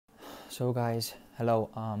So guys, hello.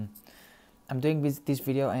 I'm doing this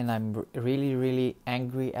video and I'm really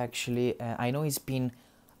angry actually. I know it's been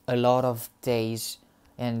a lot of days,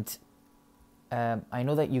 and I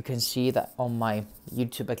know that you can see that on my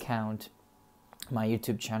YouTube account, my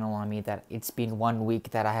YouTube channel, I mean, that it's been 1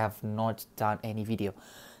 week that I have not done any video.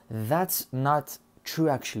 That's not true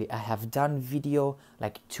actually. I have done video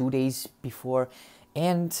like 2 days before,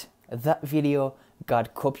 and that video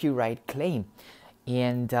got copyright claim.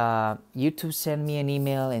 And YouTube sent me an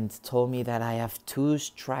email and told me that I have 2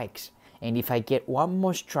 strikes, and if I get one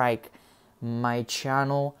more strike, my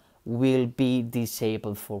channel will be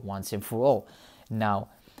disabled for once and for all. Now,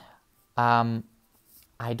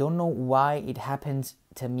 I don't know why it happens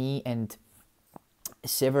to me and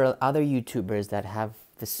several other YouTubers that have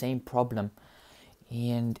the same problem,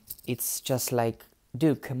 and it's just like,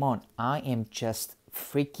 dude, come on, I am just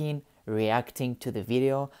freaking reacting to the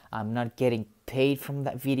video. I'm not getting paid from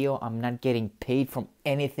that video. I'm not getting paid from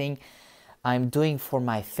anything. I'm doing for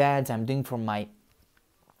my fans. I'm doing for my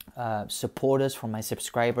supporters, for my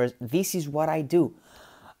subscribers. This is what I do,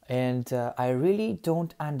 and I really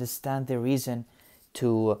don't understand the reason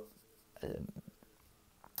to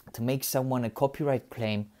make someone a copyright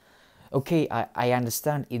claim. Okay, I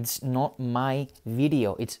understand it's not my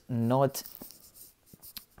video, it's not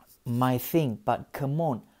my thing, but come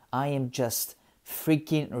on, I am just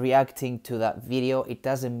freaking reacting to that video. It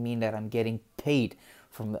doesn't mean that I'm getting paid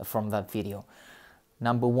from that video.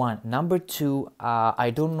 Number one. Number two,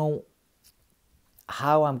 I don't know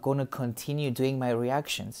how I'm gonna continue doing my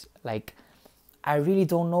reactions. Like, I really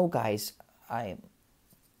don't know, guys. I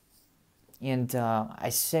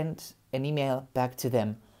sent an email back to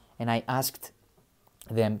them and I asked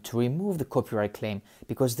them to remove the copyright claim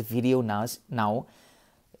because the video now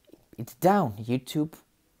it's down. YouTube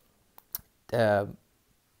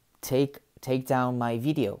take down my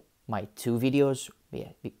video, my 2 videos.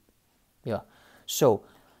 Yeah. So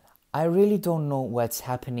I really don't know what's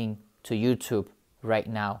happening to YouTube right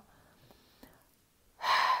now.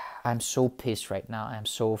 I'm so pissed right now. I'm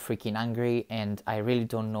so freaking angry, and I really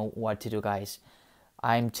don't know what to do, guys.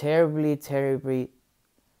 I'm terribly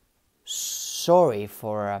sorry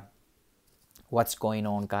for what's going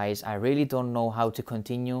on, guys. I really don't know how to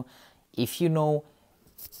continue. If you know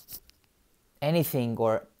anything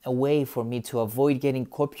or a way for me to avoid getting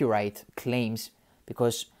copyright claims,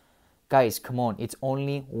 because guys, come on, it's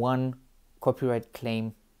only 1 copyright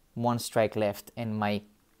claim, 1 strike left, and my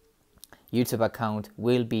YouTube account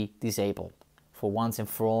will be disabled for once and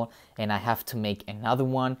for all, and I have to make another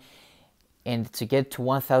one. And to get to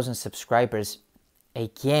 1,000 subscribers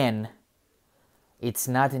again, it's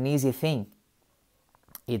not an easy thing.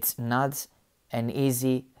 It's not an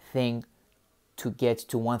easy thing to get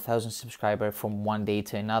to 1,000 subscribers from one day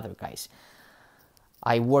to another, guys.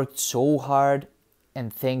 I worked so hard,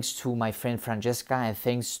 and thanks to my friend Francesca and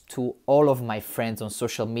thanks to all of my friends on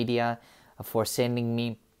social media for sending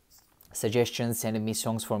me suggestions, sending me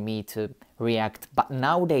songs for me to react. But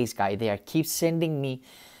nowadays, guys, they keep sending me,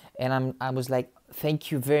 and I was like, thank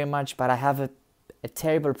you very much, but I have a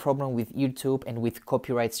terrible problem with YouTube and with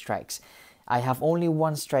copyright strikes. I have only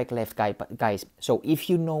 1 strike left, guys. So if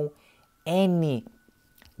you know any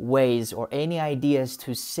ways or any ideas,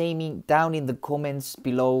 to say me down in the comments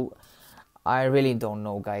below. I really don't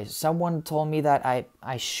know, guys. Someone told me that I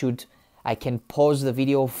can pause the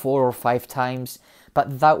video 4 or 5 times,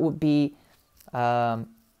 but that would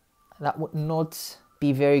not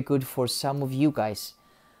be very good for some of you guys.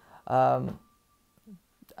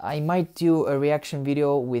 I might do a reaction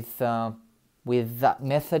video with that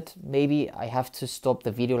method. Maybe I have to stop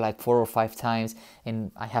the video like 4 or 5 times,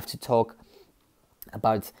 and I have to talk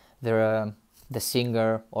about the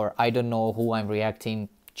singer, or I don't know who I'm reacting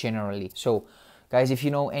generally. So guys, if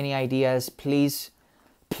you know any ideas, please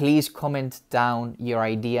comment down your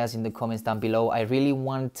ideas in the comments down below. I really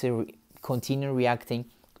want to continue reacting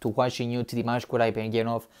to Chenyu, to Dimash,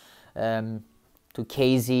 to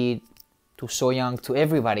KZ, to Hyang, to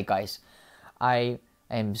everybody, guys. I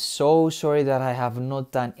am so sorry that I have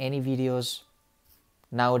not done any videos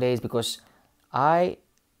nowadays because I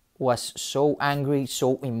was so angry,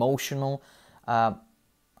 so emotional.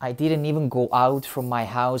 I didn't even go out from my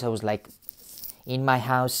house. I was like in my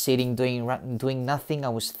house sitting, doing nothing. I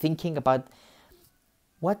was thinking about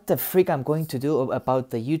what the freak I'm going to do about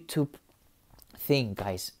the YouTube thing,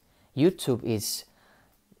 guys. YouTube is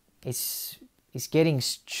getting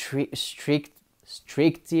stricter.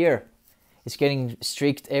 It's getting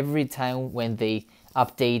strict every time when they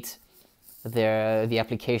update the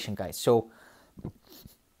application, guys. So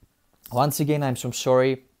once again, I'm so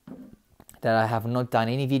sorry that I have not done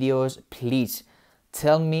any videos. Please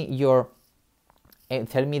tell me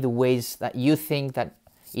tell me the ways that you think that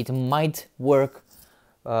it might work.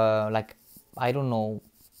 Like, I don't know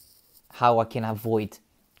how I can avoid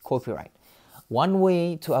copyright. One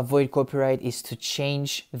way to avoid copyright is to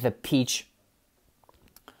change the pitch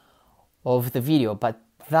of the video, but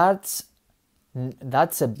that's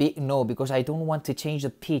a big no, because I don't want to change the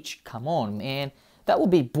pitch. Come on, man, that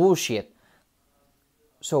would be bullshit.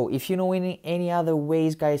 So if you know any other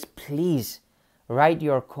ways, guys, please write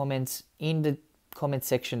your comments in the comment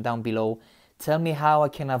section down below. Tell me how I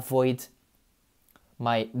can avoid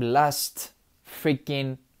my last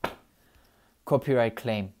freaking copyright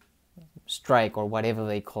claim, strike, or whatever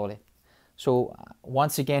they call it. So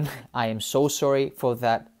once again, I am so sorry for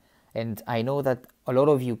that, and I know that a lot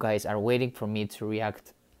of you guys are waiting for me to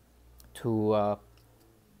react to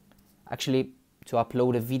actually to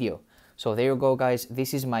upload a video. So there you go, guys.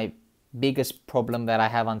 This is my biggest problem that I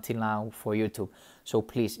have until now for YouTube. So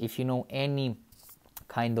please, if you know any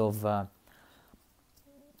kind of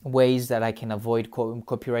ways that I can avoid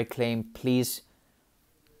copyright claim, please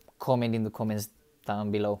comment in the comments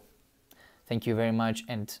down below. Thank you very much,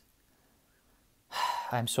 and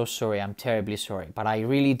I'm so sorry. I'm terribly sorry, but I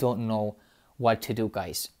really don't know what to do,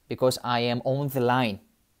 guys, because I am on the line.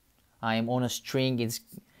 I am on a string.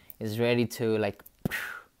 It's ready to, like,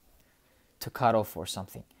 to cut off or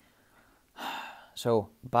something. So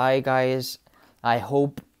bye, guys. I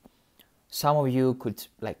hope some of you could,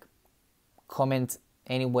 like, comment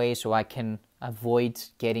anyway so I can avoid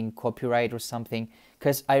getting copyright or something,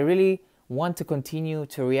 because I really want to continue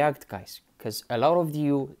to react, guys, because a lot of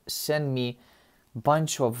you send me a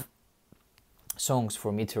bunch of songs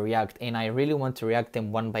for me to react, and I really want to react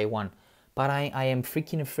them one by one, but I am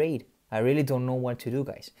freaking afraid. I really don't know what to do,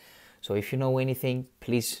 guys. So if you know anything,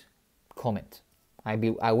 please comment. I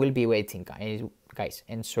will be waiting, guys,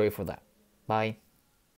 and sorry for that. Bye.